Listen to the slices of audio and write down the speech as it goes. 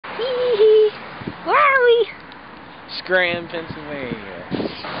Hee-hee. Where are we? Scranton, Pennsylvania.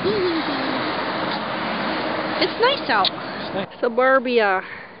 It's nice out. It's nice. Suburbia.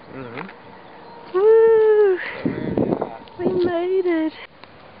 Mm-hmm. Woo! We made it.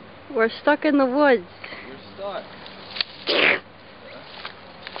 We're stuck in the woods. We're stuck.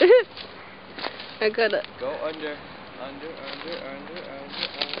 I gotta go under.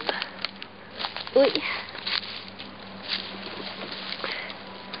 Wait.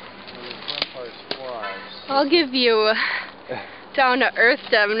 I'll give you down to earth,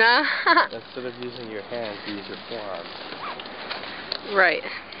 Demna. Instead of using your hands, you use your forearms. Right.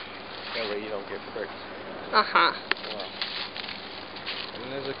 That way you don't get pricked. Uh-huh. Wow.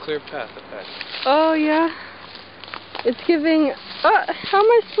 And there's a clear path ahead. Oh, yeah. It's giving... how am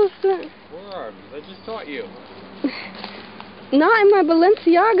I supposed to... Forearms. I just taught you. Not in my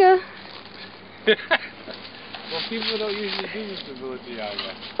Balenciaga. Well, people don't usually do this in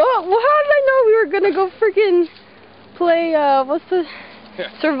Balenciaga. Oh, well, how did I know we were gonna go freaking play, what's the...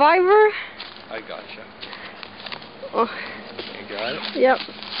 Survivor? I gotcha. Oh. You got it? Yep.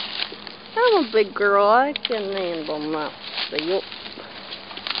 I'm a big girl. I can handle that. Yup.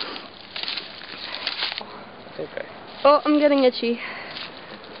 Okay. Oh, I'm getting itchy.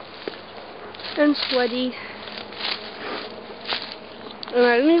 And sweaty. And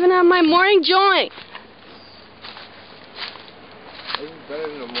I didn't even have my morning joint. This is better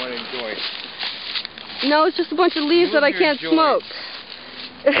than a morning joint. No, it's just a bunch of leaves that I can't smoke.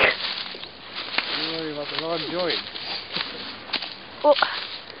 Don't worry about the long joint. Oh,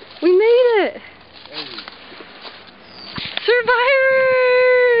 we made it.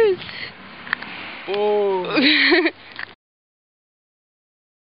 Survivors! Oh.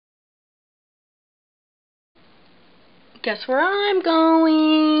 Guess where I'm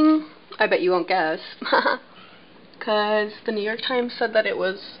going? I bet you won't guess. Because the New York Times said that it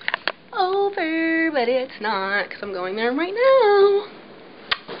was over, but it's not, because I'm going there right now.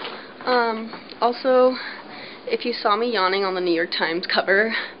 Also, if you saw me yawning on the New York Times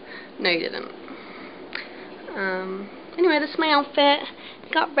cover, no you didn't. Anyway, this is my outfit.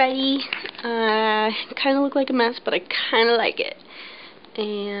 Got ready. Kind of look like a mess, but I kind of like it.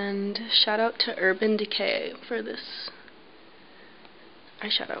 And shout out to Urban Decay for this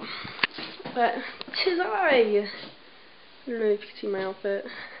eyeshadow. But tis I don't know if you can see my outfit.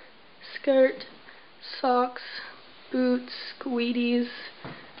 Skirt, socks, boots, squeeties,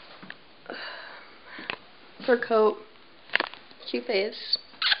 fur coat, cute face,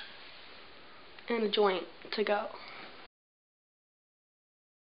 and a joint to go.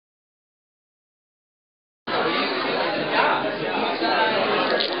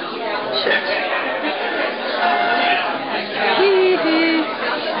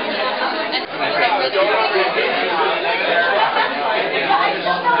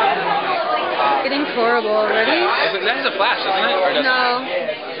 Getting horrible already. That is a flash, isn't it? Or No,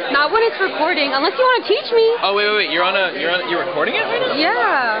 not when it's recording. Unless you want to teach me. Oh wait. You're recording it right now?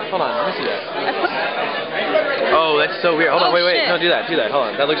 Yeah. Hold on, let me see that. Oh, that's so weird. Hold on, wait. Shit. No, do that.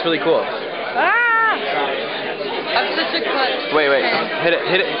 Hold on. That looks really cool. Ah! I'm such a cunt. Wait. Okay. Hit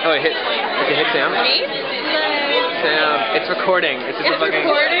it. Oh, hit. Okay, hit Sam. Me? Sam, it's recording. It's recording?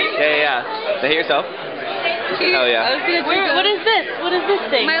 Yeah. Now hit yourself. Oh yeah. What is this? What is this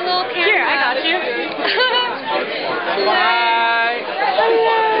thing? My little camera. Here, I got you. Bye.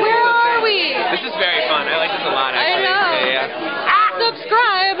 Where are we? This is very fun. I like this a lot, actually. I know. Yeah.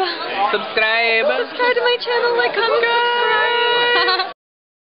 Subscribe. Subscribe to my channel. Like, comment, subscribe.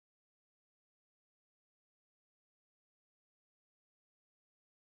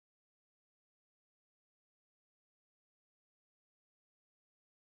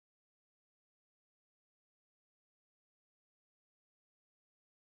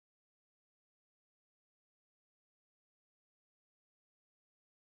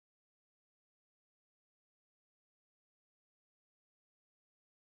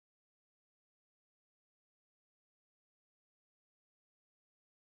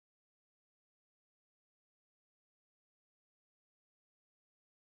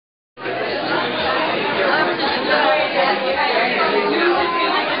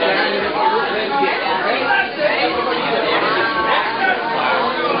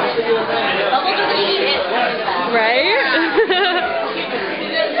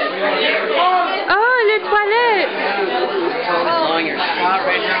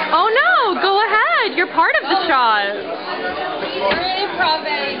 Oh no, go ahead. You're part of the shot. We're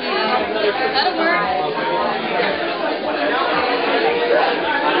improvising. That'll work.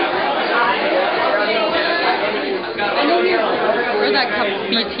 Where's that cup?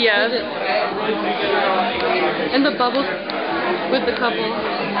 BTS. And the bubbles. with the couple.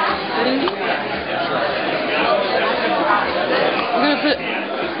 Ready? I'm gonna put.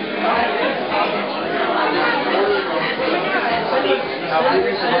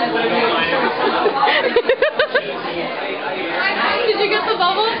 Did you get the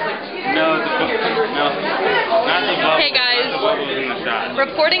bubbles? No, not the bubbles. Hey guys, the bubbles in the shot.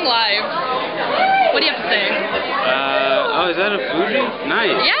 reporting live. What do you have to say? Oh, is that a Fuji?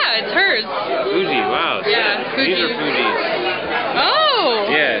 Nice. Yeah, it's hers. Fuji, wow. Yeah, Fuji. These are Fujis. Oh.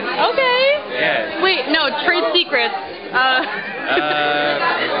 Yeah. Okay. Yeah. Wait, no, trade secrets.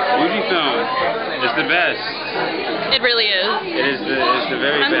 Fujifilm. It's the best. It really is. It's the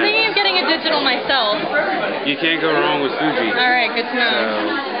very I'm best. thinking of getting a digital myself. You can't go wrong with Fuji. All right, good to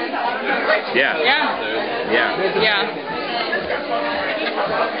know. Yeah. Yeah. Yeah. Yeah.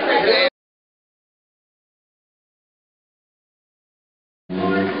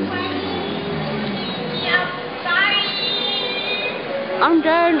 I'm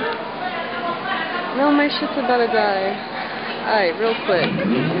dead. No, my shit's about to die. Alright, real quick.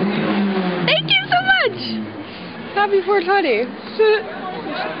 Thank you so much! Happy 420.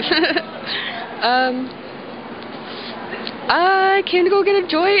 I came to go get a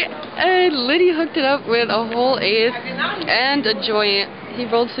joint, and Liddy hooked it up with a whole eighth and a joint. He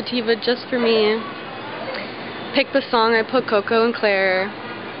rolled sativa just for me. Picked the song, I put Coco and Claire.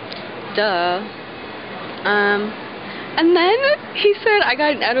 Duh. And then he said I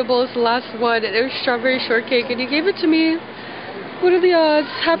got an edible, it's the last one, and it was strawberry shortcake, and he gave it to me. What are the odds?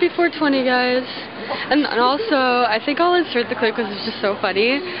 Happy 420, guys. And also, I think I'll insert the clip because it's just so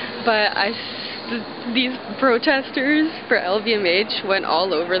funny, but these protesters for LVMH went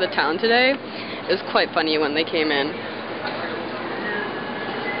all over the town today. It was quite funny when they came in.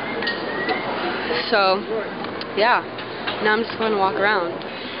 So, yeah. Now I'm just going to walk around.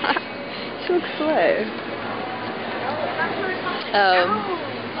 She looks slay.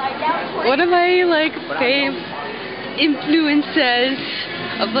 One of my like fave influences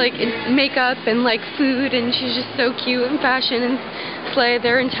of like makeup and like food, and she's just so cute and fashion and slay.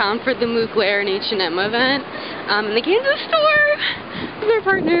 They're in town for the Mugler and H&M event, and they came to the store with their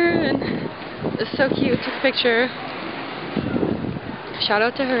partner, and it was so cute. Took a picture. Shout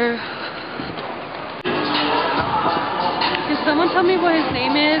out to her. Can someone tell me what his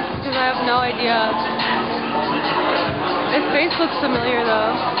name is? Because I have no idea. His face looks familiar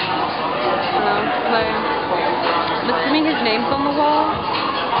though. Like, I'm assuming his name's on the wall.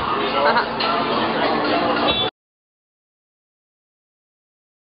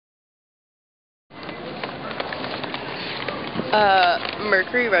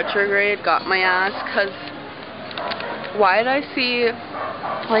 Mercury retrograde got my ass because why did I see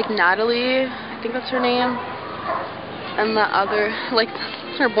like Natalie, I think that's her name, and the other, like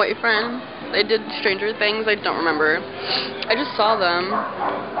her boyfriend, they did Stranger Things, I don't remember. I just saw them.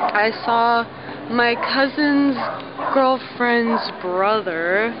 I saw my cousin's girlfriend's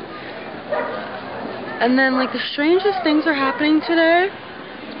brother, and then like the strangest things are happening today.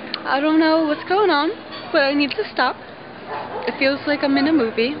 I don't know what's going on, but I need to stop. It feels like I'm in a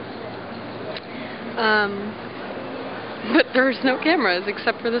movie. But there's no cameras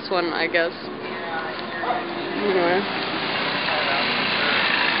except for this one, I guess. Anyway.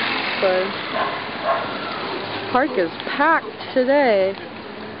 But park is packed today.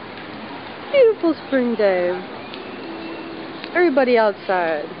 Beautiful spring day. Everybody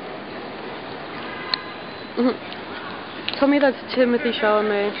outside. Tell me that's Timothy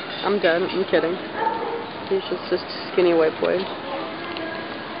Chalamet. I'm dead. I'm kidding. He's just a skinny white boy.